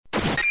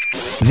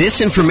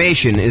This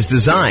information is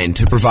designed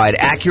to provide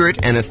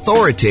accurate and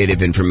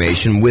authoritative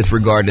information with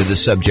regard to the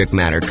subject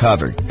matter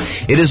covered.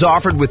 It is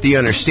offered with the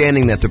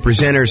understanding that the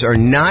presenters are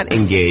not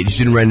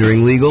engaged in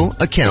rendering legal,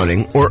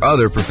 accounting, or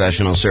other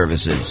professional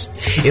services.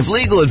 If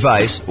legal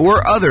advice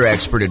or other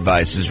expert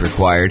advice is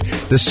required,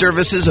 the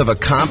services of a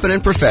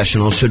competent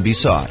professional should be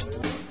sought.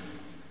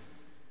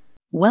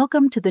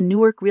 Welcome to the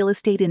Newark Real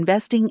Estate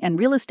Investing and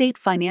Real Estate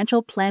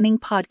Financial Planning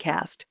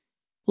Podcast.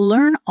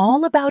 Learn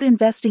all about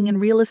investing in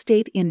real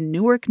estate in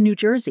Newark, New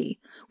Jersey,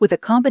 with a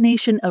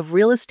combination of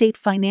real estate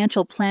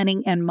financial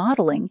planning and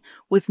modeling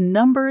with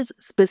numbers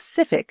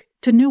specific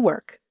to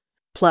Newark,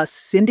 plus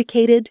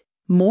syndicated,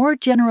 more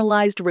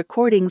generalized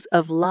recordings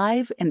of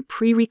live and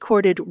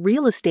pre-recorded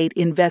real estate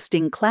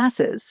investing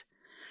classes,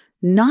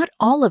 not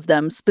all of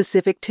them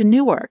specific to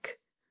Newark.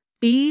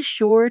 Be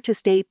sure to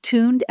stay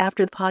tuned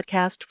after the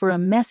podcast for a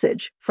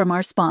message from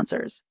our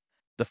sponsors.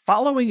 The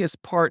following is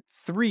part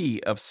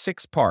 3 of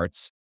 6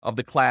 parts of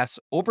the class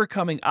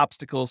Overcoming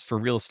Obstacles for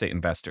Real Estate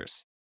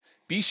Investors.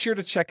 Be sure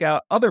to check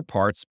out other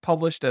parts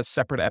published as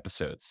separate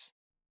episodes.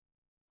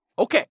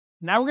 Okay,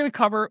 now we're going to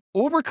cover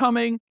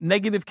overcoming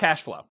negative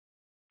cash flow.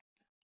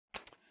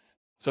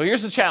 So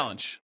here's the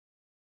challenge.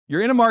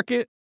 You're in a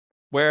market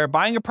where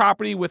buying a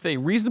property with a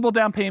reasonable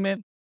down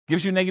payment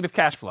gives you negative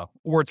cash flow,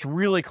 or it's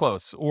really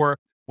close, or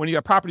when you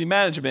have property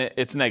management,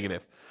 it's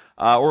negative.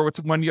 Or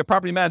when you have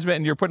property management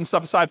and you're putting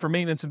stuff aside for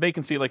maintenance and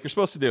vacancy like you're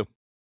supposed to do,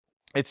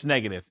 it's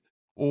negative.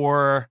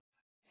 Or,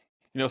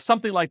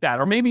 something like that.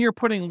 Or maybe you're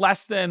putting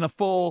less than a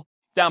full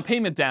down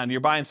payment down.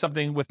 You're buying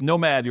something with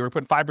Nomad, you were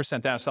putting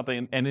 5% down or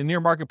something, and in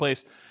your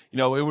marketplace,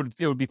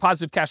 it would be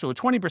positive cash flow with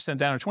 20%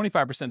 down or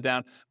 25%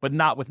 down, but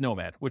not with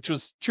Nomad, which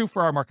was true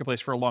for our marketplace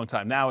for a long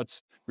time. Now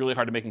it's really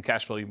hard to make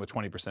cash flow even with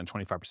 20%,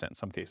 25% in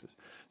some cases.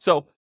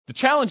 So the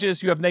challenge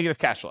is you have negative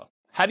cash flow.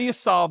 How do you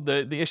solve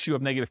the issue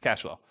of negative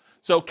cash flow?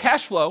 So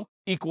cash flow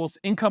equals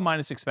income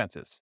minus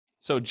expenses.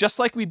 So just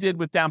like we did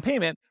with down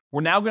payment,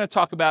 we're now going to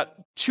talk about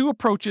 2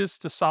 approaches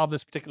to solve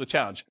this particular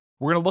challenge.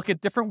 We're going to look at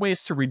different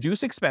ways to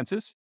reduce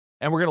expenses,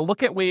 and we're going to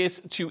look at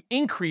ways to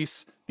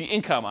increase the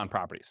income on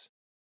properties.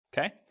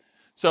 Okay?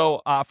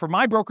 So for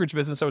my brokerage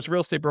business, I was a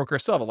real estate broker. I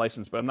still have a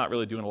license, but I'm not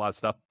really doing a lot of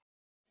stuff.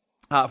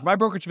 For my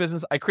brokerage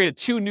business, I created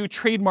 2 new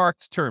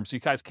trademarked terms. So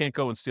you guys can't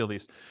go and steal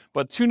these.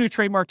 But 2 new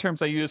trademark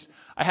terms I used.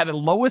 I had a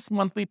lowest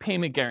monthly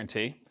payment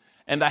guarantee,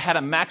 and I had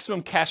a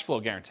maximum cash flow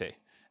guarantee.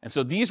 And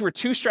so these were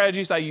 2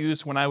 strategies I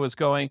used when I was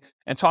going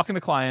and talking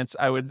to clients.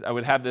 I would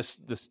have this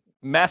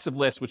massive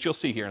list, which you'll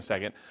see here in a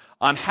second,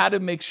 on how to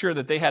make sure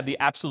that they had the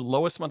absolute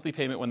lowest monthly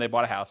payment when they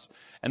bought a house.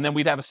 And then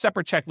we'd have a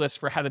separate checklist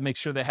for how to make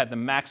sure they had the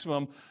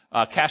maximum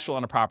cash flow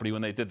on a property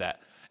when they did that.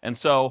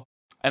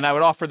 And I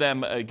would offer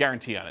them a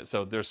guarantee on it.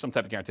 So there's some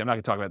type of guarantee. I'm not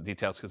going to talk about the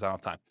details because I don't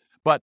have time.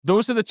 But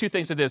those are the 2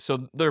 things I did.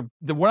 So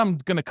what I'm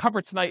going to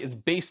cover tonight is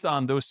based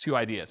on those 2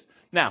 ideas.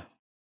 Now,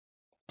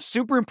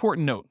 super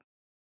important note.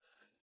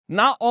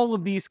 Not all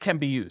of these can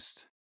be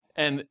used.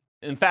 And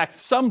in fact,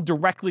 some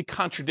directly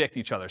contradict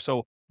each other.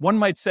 So one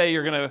might say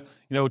you're going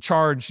to,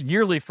 charge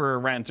yearly for a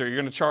rent, or you're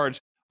going to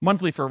charge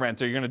monthly for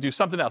rent, or you're going to do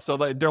something else. So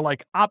they're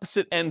like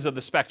opposite ends of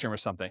the spectrum or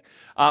something.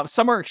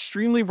 Some are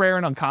extremely rare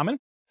and uncommon.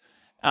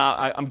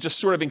 I'm just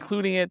sort of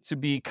including it to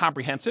be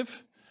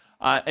comprehensive.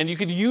 And you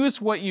can use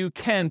what you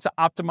can to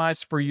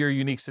optimize for your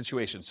unique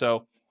situation.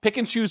 So pick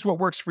and choose what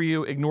works for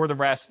you, ignore the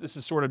rest. This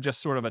is sort of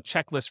a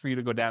checklist for you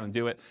to go down and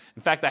do it.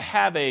 In fact, I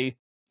have a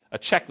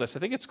checklist. I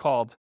think it's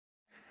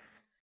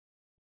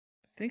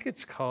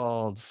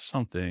called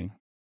something.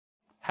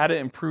 How to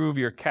improve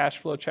your cash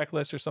flow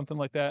checklist or something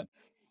like that.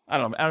 I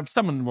don't know.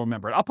 Someone will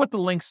remember it. I'll put the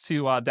links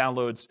to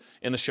downloads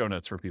in the show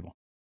notes for people.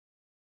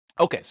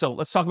 Okay, so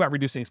let's talk about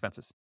reducing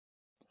expenses.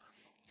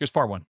 Here's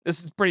part 1.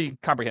 This is pretty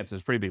comprehensive.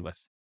 It's a pretty big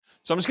list.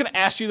 So I'm just going to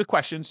ask you the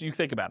questions. You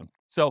think about them.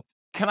 So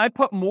can I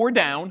put more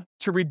down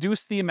to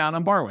reduce the amount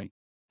I'm borrowing?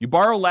 You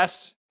borrow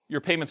less,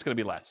 your payment's going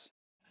to be less.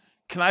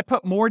 Can I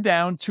put more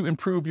down to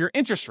improve your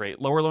interest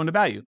rate, lower loan to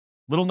value?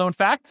 Little known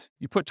fact,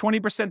 you put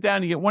 20%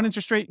 down, you get one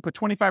interest rate. You put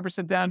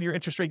 25% down, your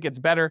interest rate gets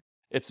better.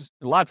 It's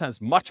a lot of times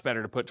much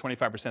better to put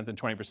 25% than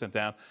 20%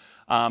 down.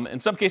 In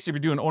some cases, if you're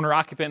doing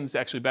owner-occupant, it's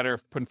actually better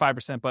putting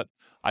 5%, but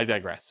I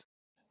digress.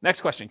 Next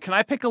question, can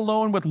I pick a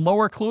loan with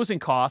lower closing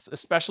costs,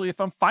 especially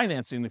if I'm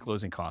financing the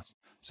closing costs?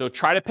 So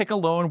try to pick a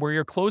loan where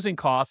your closing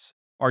costs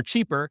are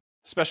cheaper,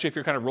 especially if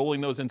you're kind of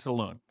rolling those into the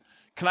loan.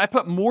 Can I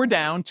put more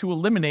down to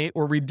eliminate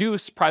or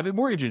reduce private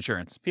mortgage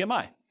insurance,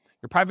 PMI?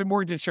 Your private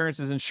mortgage insurance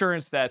is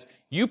insurance that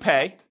you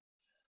pay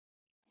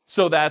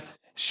so that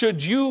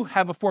should you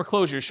have a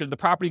foreclosure, should the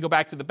property go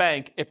back to the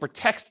bank, it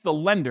protects the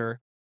lender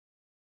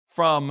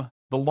from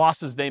the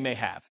losses they may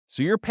have.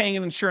 So you're paying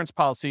an insurance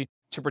policy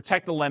to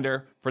protect the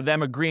lender for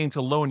them agreeing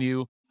to loan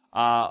you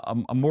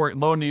more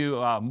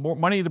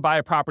money to buy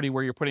a property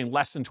where you're putting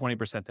less than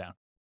 20% down.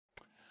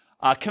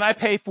 Can I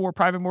pay for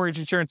private mortgage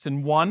insurance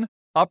in one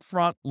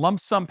upfront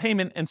lump sum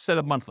payment instead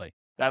of monthly?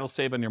 That'll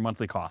save on your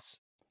monthly costs,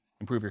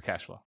 improve your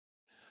cash flow.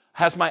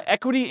 Has my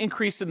equity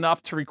increased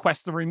enough to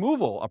request the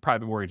removal of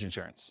private mortgage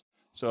insurance?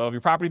 So if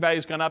your property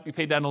value's gone up, you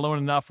paid down the loan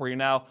enough where you're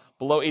now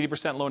below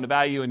 80% loan to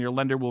value, and your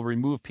lender will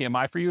remove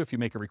PMI for you if you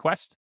make a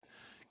request.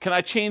 Can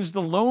I change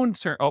the loan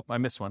term? Oh, I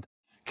missed one.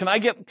 Can I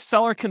get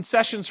seller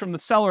concessions from the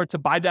seller to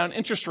buy down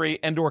interest rate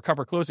and or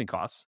cover closing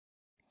costs?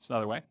 That's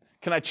another way.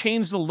 Can I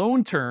change the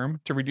loan term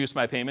to reduce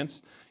my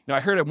payments? I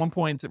heard at one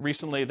point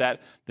recently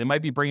that they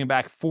might be bringing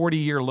back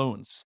 40-year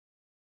loans.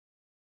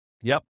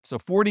 Yep, so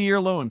 40-year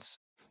loans.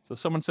 So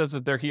someone says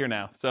that they're here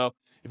now. So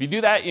if you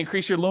do that, you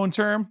increase your loan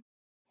term,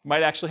 you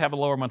might actually have a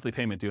lower monthly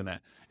payment doing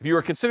that. If you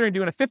were considering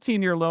doing a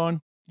 15-year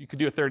loan, you could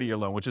do a 30-year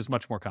loan, which is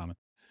much more common.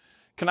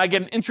 Can I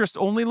get an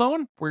interest-only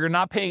loan where you're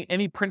not paying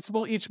any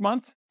principal each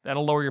month?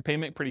 That'll lower your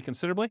payment pretty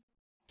considerably.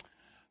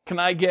 Can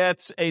I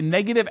get a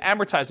negative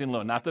amortizing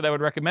loan? Not that I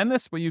would recommend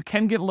this, but you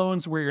can get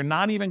loans where you're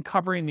not even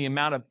covering the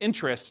amount of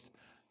interest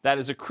that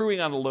is accruing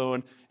on the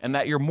loan and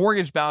that your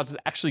mortgage balance is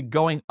actually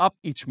going up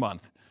each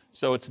month.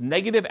 So it's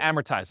negative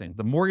amortizing.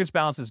 The mortgage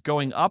balance is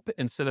going up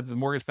instead of the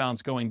mortgage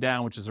balance going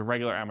down, which is a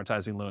regular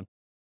amortizing loan.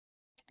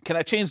 Can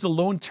I change the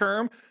loan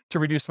term to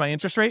reduce my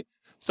interest rate?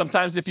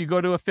 Sometimes if you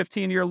go to a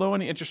 15-year loan,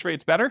 the interest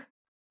rate's better.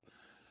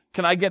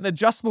 Can I get an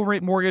adjustable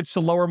rate mortgage to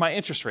lower my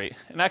interest rate?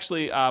 And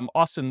actually,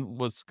 Austin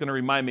was going to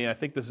remind me, and I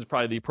think this is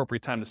probably the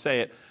appropriate time to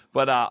say it,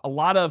 but a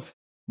lot of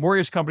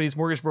mortgage companies,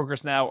 mortgage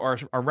brokers now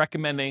are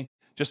recommending,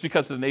 just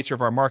because of the nature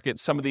of our market,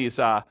 some of these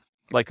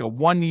like a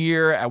 1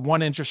 year at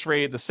one interest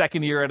rate, the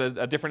second year at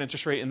a different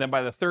interest rate, and then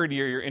by the third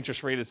year, your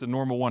interest rate is the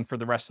normal one for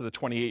the rest of the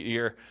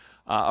 28-year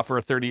for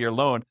a 30-year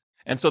loan.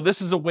 And so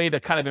this is a way to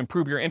kind of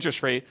improve your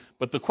interest rate.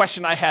 But the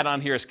question I had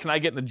on here is, can I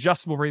get an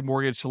adjustable rate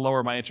mortgage to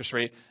lower my interest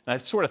rate? And I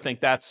sort of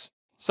think that's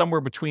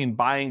somewhere between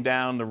buying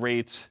down the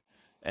rate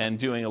and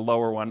doing a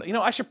lower one.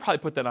 I should probably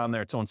put that on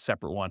there, its own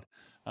separate one.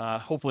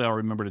 Hopefully I'll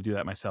remember to do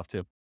that myself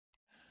too.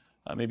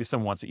 Maybe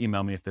someone wants to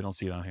email me if they don't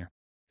see it on here.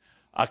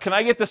 Can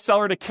I get the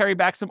seller to carry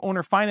back some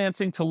owner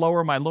financing to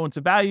lower my loan to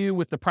value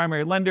with the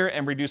primary lender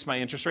and reduce my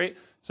interest rate?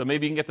 So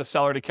maybe you can get the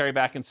seller to carry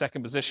back in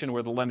second position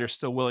where the lender is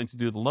still willing to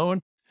do the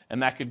loan,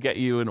 and that could get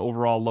you an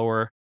overall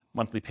lower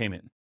monthly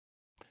payment.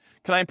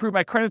 Can I improve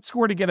my credit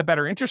score to get a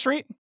better interest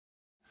rate?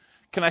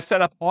 Can I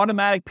set up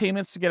automatic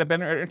payments to get a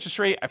better interest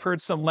rate? I've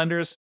heard some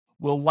lenders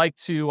will like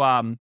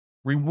to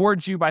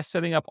reward you by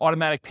setting up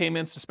automatic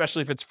payments,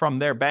 especially if it's from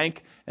their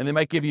bank, and they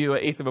might give you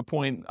 1/8 of a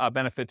point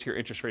benefit to your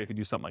interest rate if you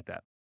do something like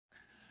that.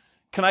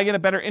 Can I get a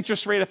better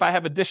interest rate if I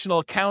have additional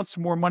accounts,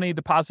 more money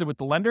deposited with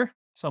the lender?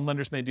 Some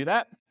lenders may do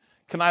that.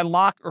 Can I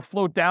lock or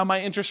float down my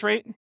interest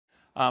rate?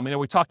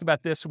 We talked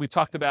about this. We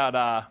talked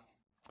about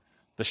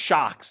the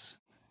shocks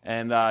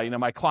and,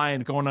 my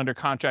client going under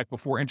contract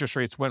before interest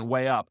rates went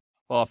way up.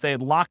 Well, if they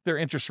had locked their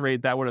interest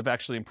rate, that would have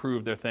actually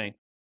improved their thing.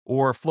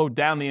 Or float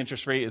down the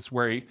interest rate is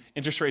where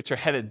interest rates are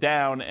headed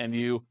down and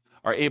you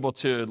are able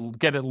to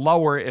get it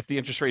lower if the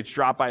interest rates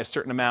drop by a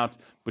certain amount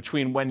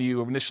between when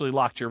you initially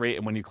locked your rate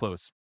and when you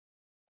close.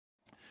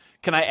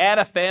 Can I add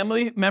a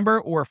family member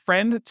or a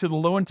friend to the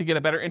loan to get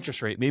a better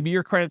interest rate? Maybe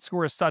your credit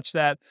score is such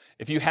that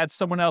if you had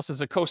someone else as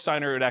a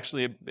co-signer, it would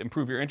actually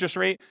improve your interest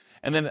rate.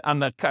 And then on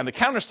the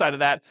counter side of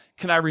that,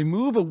 can I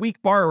remove a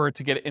weak borrower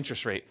to get an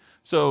interest rate?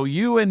 So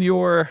you and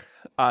your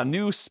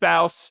new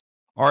spouse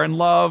are in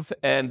love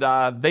and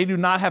they do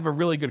not have a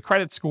really good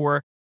credit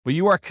score, but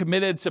you are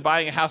committed to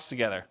buying a house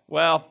together.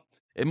 Well,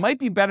 it might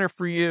be better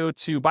for you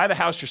to buy the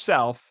house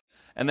yourself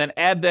and then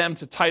add them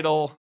to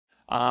title.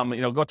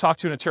 Go talk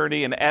to an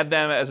attorney and add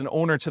them as an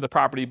owner to the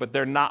property, but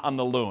they're not on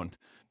the loan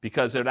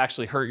because it would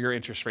actually hurt your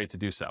interest rate to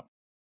do so.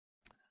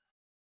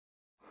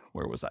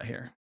 Where was I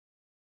here?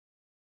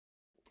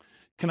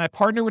 Can I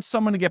partner with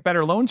someone to get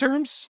better loan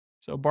terms?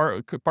 So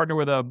could partner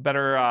with a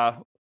better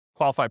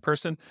qualified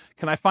person.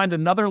 Can I find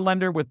another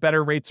lender with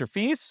better rates or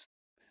fees?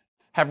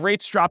 Have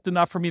rates dropped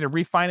enough for me to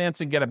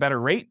refinance and get a better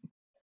rate?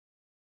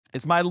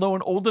 Is my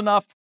loan old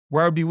enough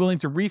where I would be willing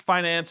to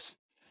refinance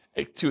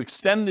to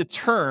extend the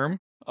term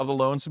of the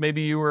loan? So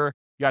maybe you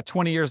got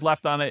 20 years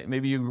left on it.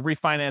 Maybe you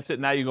refinance it.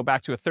 Now you go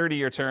back to a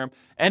 30-year term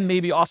and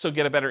maybe also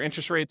get a better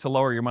interest rate to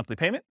lower your monthly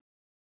payment.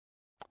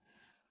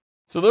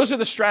 So those are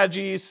the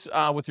strategies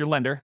with your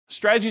lender.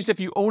 Strategies if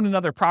you own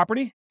another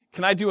property.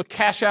 Can I do a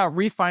cash out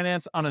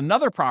refinance on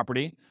another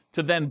property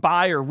to then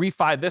buy or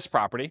refi this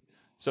property?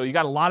 So you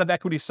got a lot of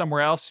equity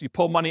somewhere else. You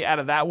pull money out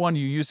of that one.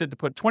 You use it to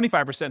put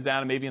 25% down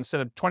and maybe instead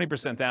of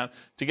 20% down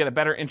to get a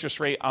better interest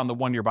rate on the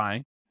one you're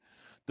buying.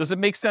 Does it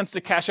make sense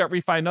to cash out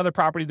refi another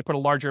property to put a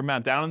larger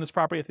amount down on this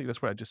property? I think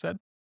that's what I just said.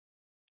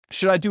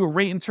 Should I do a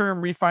rate and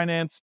term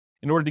refinance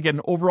in order to get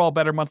an overall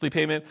better monthly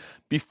payment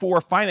before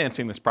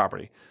financing this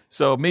property?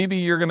 So maybe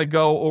you're going to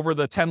go over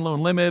the 10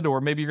 loan limit, or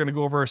maybe you're going to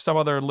go over some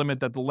other limit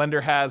that the lender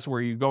has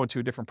where you go into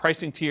a different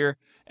pricing tier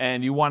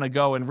and you want to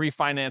go and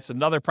refinance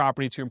another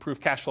property to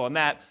improve cash flow on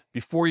that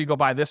before you go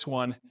buy this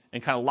one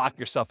and kind of lock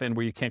yourself in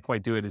where you can't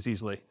quite do it as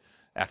easily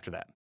after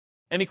that.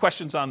 Any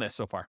questions on this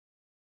so far?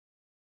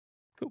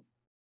 Cool.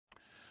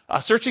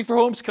 Searching for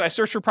homes. Can I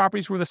search for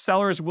properties where the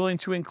seller is willing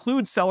to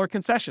include seller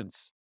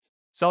concessions?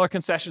 Seller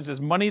concessions is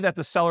money that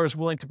the seller is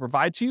willing to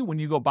provide to you when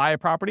you go buy a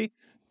property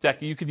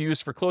that you could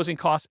use for closing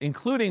costs,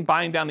 including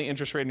buying down the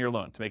interest rate in your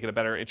loan to make it a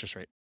better interest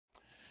rate.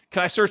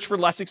 Can I search for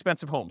less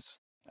expensive homes,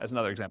 as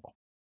another example?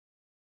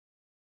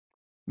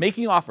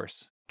 Making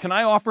offers. Can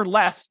I offer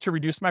less to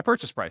reduce my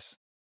purchase price?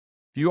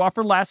 If you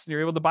offer less and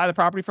you're able to buy the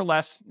property for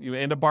less, you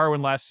end up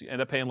borrowing less, you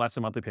end up paying less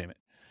in monthly payment.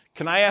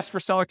 Can I ask for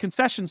seller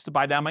concessions to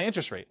buy down my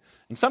interest rate?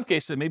 In some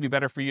cases, it may be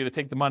better for you to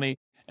take the money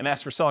and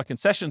ask for seller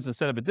concessions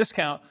instead of a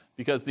discount,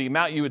 because the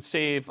amount you would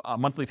save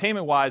monthly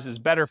payment-wise is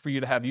better for you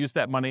to have used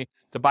that money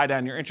to buy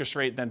down your interest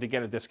rate than to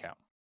get a discount.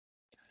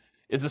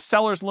 Is the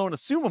seller's loan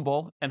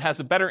assumable and has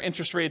a better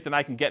interest rate than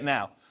I can get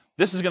now?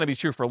 This is going to be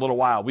true for a little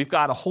while. We've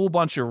got a whole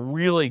bunch of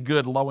really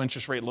good low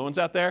interest rate loans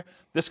out there.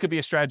 This could be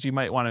a strategy you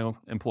might want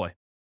to employ.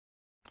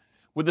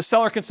 Would the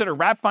seller consider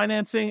wrap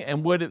financing,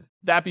 and would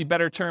that be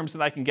better terms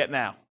than I can get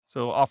now?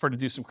 So offer to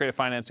do some creative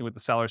financing with the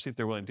seller, see if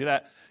they're willing to do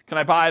that. Can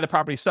I buy the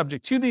property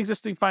subject to the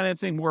existing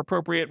financing, more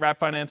appropriate wrap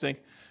financing,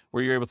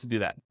 where you're able to do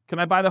that? Can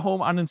I buy the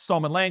home on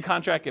installment land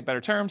contract, get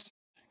better terms?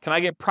 Can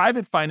I get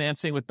private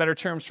financing with better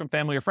terms from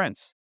family or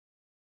friends?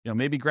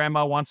 Maybe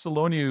grandma wants to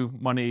loan you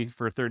money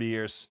for 30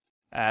 years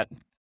at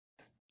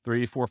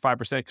 3, 4,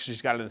 5% because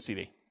she's got it in a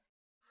CD.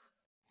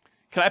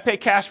 Can I pay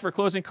cash for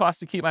closing costs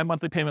to keep my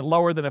monthly payment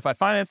lower than if I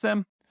finance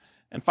them?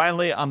 And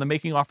finally, on the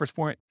making offers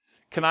point,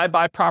 can I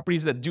buy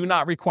properties that do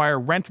not require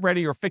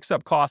rent-ready or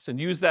fix-up costs and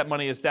use that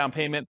money as down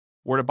payment,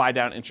 or to buy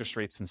down interest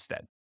rates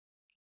instead?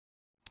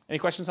 Any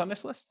questions on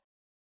this list?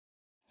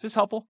 Is this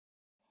helpful?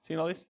 Seeing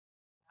all these?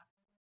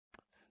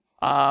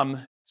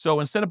 So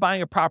instead of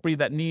buying a property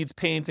that needs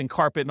paint and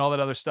carpet and all that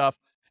other stuff,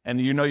 and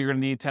you're going to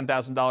need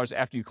 $10,000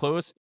 after you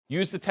close,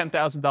 use the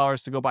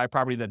 $10,000 to go buy a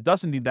property that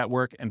doesn't need that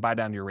work and buy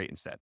down your rate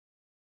instead.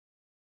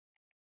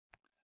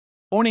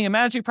 Owning and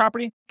managing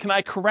property, can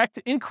I correct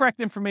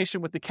incorrect information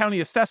with the county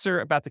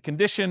assessor about the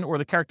condition or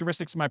the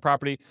characteristics of my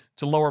property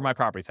to lower my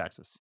property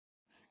taxes?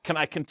 Can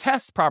I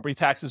contest property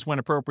taxes when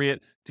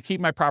appropriate to keep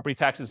my property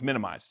taxes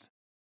minimized?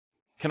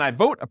 Can I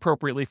vote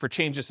appropriately for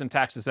changes in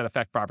taxes that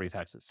affect property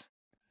taxes?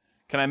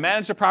 Can I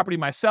manage the property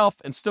myself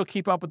and still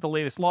keep up with the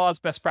latest laws,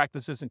 best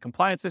practices, and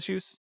compliance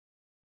issues?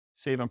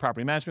 Save on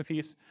property management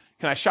fees.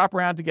 Can I shop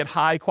around to get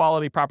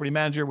high-quality property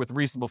manager with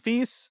reasonable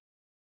fees?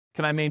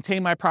 Can I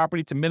maintain my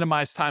property to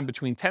minimize time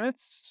between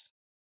tenants?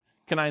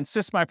 Can I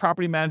insist my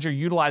property manager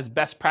utilize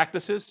best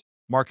practices,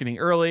 marketing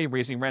early,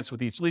 raising rents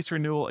with each lease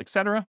renewal,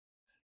 etc.?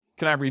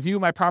 Can I review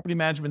my property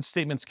management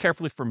statements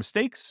carefully for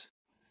mistakes?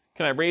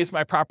 Can I raise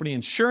my property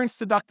insurance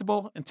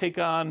deductible and take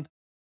on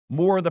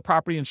more of the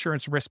property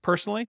insurance risk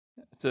personally?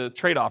 It's a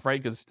trade-off,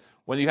 right? Because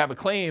when you have a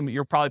claim,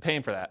 you're probably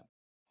paying for that.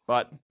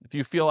 But if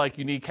you feel like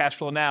you need cash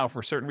flow now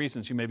for certain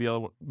reasons, you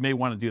may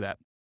want to do that.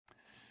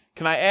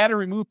 Can I add or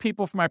remove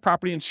people from my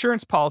property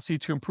insurance policy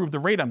to improve the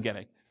rate I'm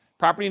getting?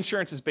 Property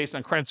insurance is based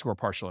on credit score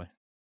partially.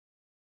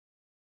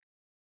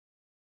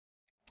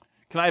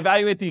 Can I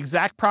evaluate the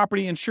exact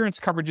property insurance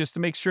coverages to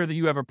make sure that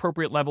you have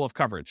appropriate level of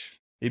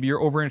coverage? Maybe you're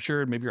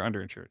overinsured, maybe you're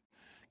underinsured.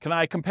 Can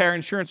I compare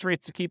insurance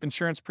rates to keep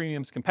insurance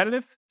premiums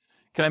competitive?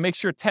 Can I make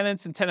sure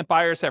tenants and tenant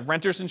buyers have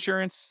renter's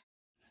insurance?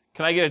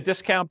 Can I get a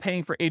discount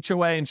paying for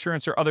HOA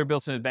insurance or other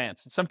bills in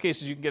advance? In some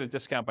cases, you can get a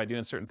discount by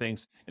doing certain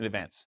things in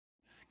advance.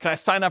 Can I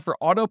sign up for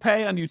auto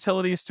pay on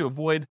utilities to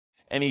avoid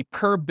any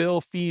per bill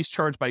fees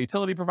charged by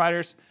utility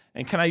providers?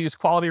 And can I use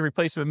quality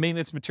replacement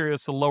maintenance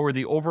materials to lower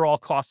the overall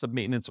cost of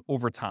maintenance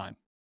over time?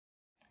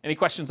 Any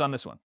questions on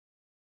this one?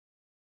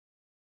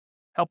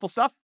 Helpful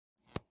stuff?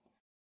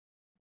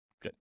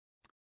 Good.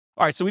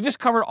 All right, so we just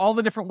covered all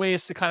the different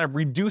ways to kind of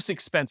reduce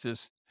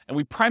expenses. And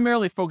we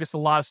primarily focus a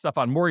lot of stuff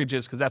on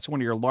mortgages because that's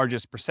one of your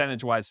largest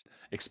percentage-wise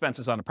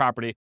expenses on a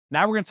property.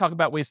 Now we're going to talk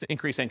about ways to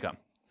increase income.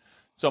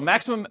 So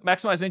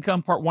maximize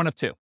income, part 1 of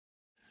 2.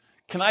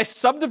 Can I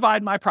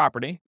subdivide my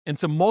property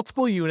into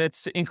multiple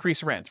units to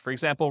increase rent? For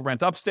example,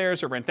 rent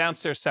upstairs or rent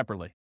downstairs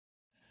separately.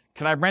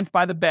 Can I rent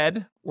by the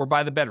bed or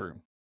by the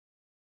bedroom?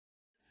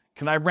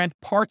 Can I rent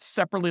parts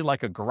separately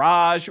like a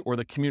garage or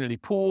the community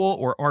pool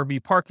or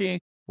RV parking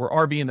or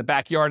RV in the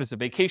backyard as a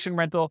vacation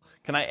rental?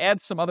 Can I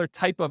add some other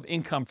type of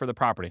income for the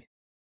property?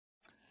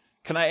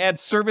 Can I add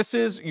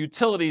services,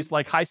 utilities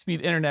like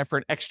high-speed internet for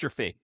an extra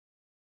fee?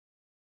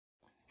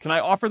 Can I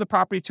offer the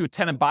property to a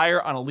tenant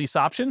buyer on a lease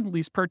option,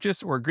 lease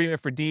purchase, or agreement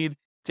for deed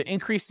to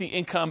increase the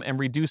income and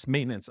reduce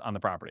maintenance on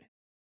the property?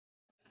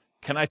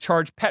 Can I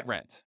charge pet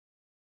rent?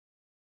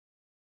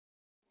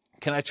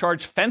 Can I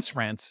charge fence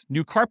rent,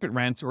 new carpet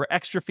rent, or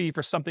extra fee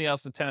for something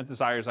else the tenant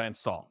desires I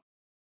install?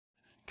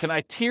 Can I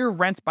tier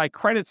rent by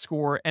credit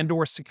score and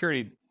or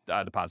security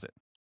deposit?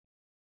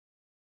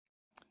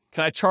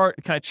 Can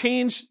I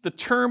change the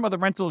term of the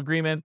rental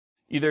agreement,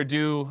 either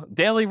do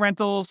daily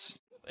rentals,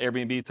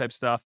 Airbnb type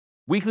stuff,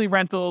 weekly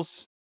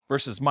rentals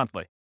versus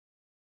monthly?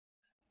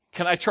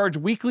 Can I charge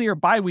weekly or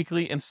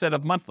bi-weekly instead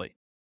of monthly?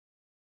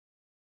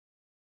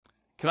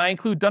 Can I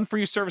include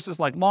done-for-you services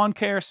like lawn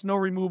care, snow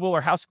removal,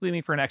 or house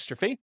cleaning for an extra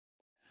fee?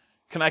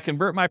 Can I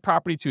convert my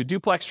property to a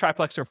duplex,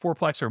 triplex, or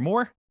fourplex or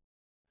more?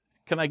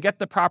 Can I get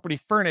the property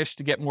furnished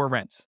to get more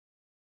rent?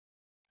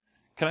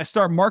 Can I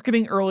start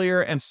marketing earlier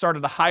and start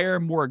at a higher,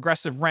 more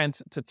aggressive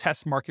rent to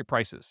test market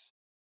prices?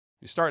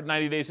 You start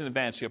 90 days in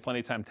advance, you have plenty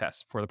of time to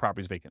test before the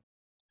property is vacant.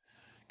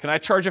 Can I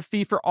charge a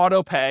fee for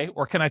auto pay,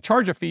 or can I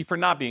charge a fee for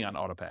not being on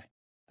auto pay?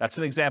 That's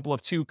an example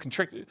of two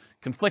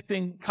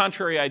conflicting,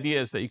 contrary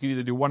ideas that you can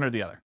either do one or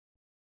the other.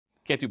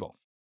 Can't do both.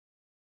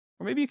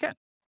 Or maybe you can.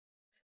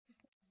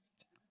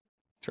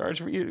 Charge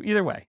for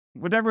either way.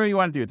 Whatever you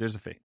want to do, there's a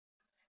fee.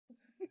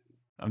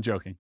 I'm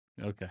joking.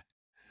 Okay.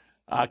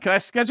 Can I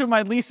schedule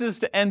my leases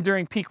to end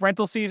during peak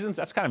rental seasons?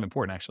 That's kind of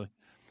important, actually.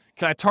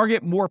 Can I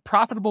target more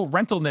profitable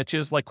rental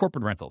niches like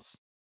corporate rentals?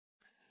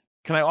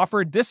 Can I offer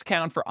a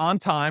discount for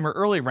on-time or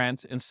early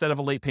rent instead of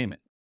a late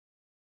payment?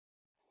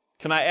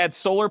 Can I add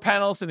solar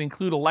panels that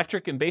include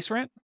electric and base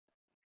rent?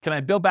 Can I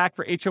bill back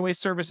for HOA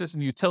services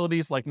and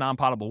utilities like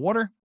non-potable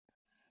water?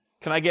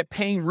 Can I get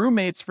paying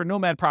roommates for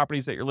nomad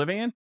properties that you're living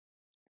in?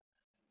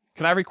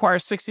 Can I require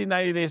 60 to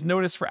 90 days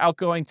notice for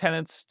outgoing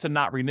tenants to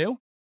not renew?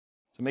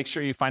 So make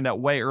sure you find out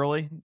way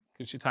early.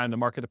 Gives you time to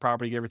market the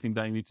property, get everything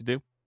done you need to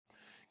do.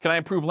 Can I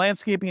improve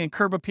landscaping and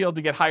curb appeal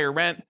to get higher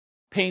rent,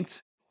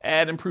 paint,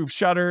 add improved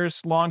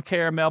shutters, lawn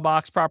care,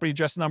 mailbox, property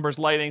address numbers,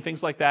 lighting,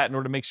 things like that in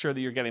order to make sure that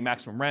you're getting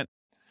maximum rent?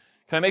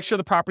 Can I make sure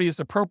the property is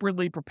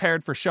appropriately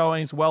prepared for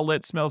showings, well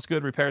lit, smells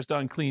good, repairs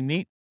done, clean,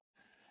 neat?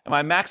 Am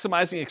I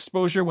maximizing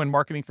exposure when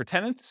marketing for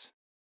tenants?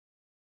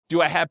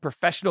 Do I have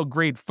professional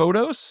grade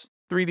photos,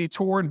 3D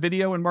tour and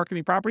video and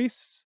marketing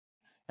properties?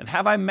 And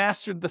have I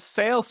mastered the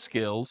sales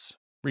skills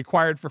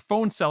required for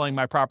phone selling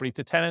my property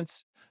to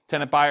tenants,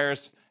 tenant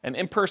buyers, and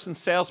in-person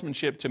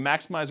salesmanship to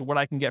maximize what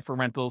I can get for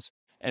rentals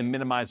and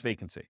minimize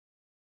vacancy?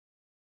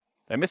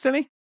 Did I miss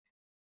any?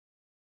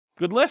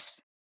 Good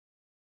list?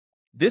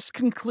 This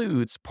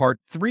concludes part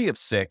 3 of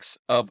 6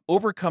 of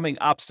Overcoming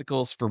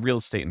Obstacles for Real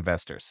Estate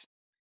Investors.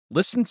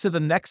 Listen to the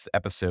next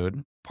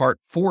episode, part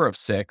 4 of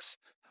 6,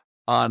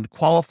 on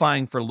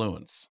qualifying for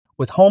loans.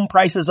 With home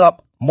prices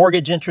up,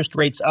 mortgage interest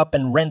rates up,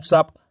 and rents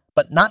up,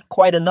 but not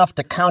quite enough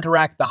to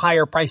counteract the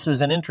higher prices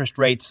and interest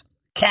rates,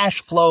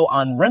 cash flow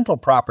on rental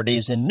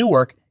properties in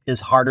Newark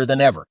is harder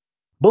than ever.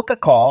 Book a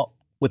call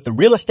with the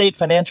Real Estate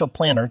Financial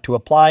Planner to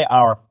apply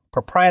our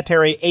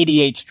proprietary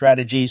 88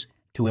 strategies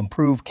to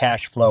improve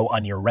cash flow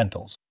on your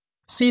rentals.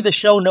 See the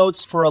show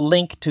notes for a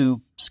link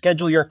to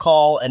schedule your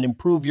call and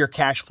improve your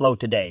cash flow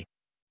today.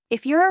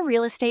 If you're a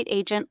real estate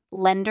agent,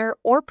 lender,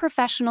 or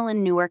professional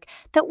in Newark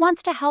that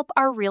wants to help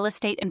our real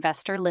estate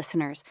investor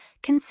listeners,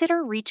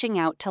 consider reaching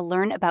out to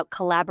learn about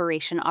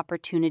collaboration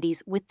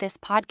opportunities with this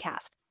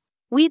podcast.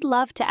 We'd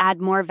love to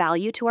add more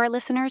value to our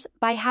listeners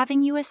by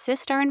having you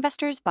assist our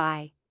investors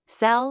buy,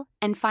 sell,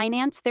 and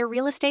finance their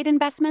real estate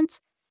investments.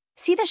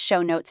 See the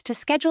show notes to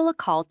schedule a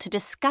call to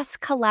discuss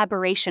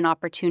collaboration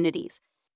opportunities.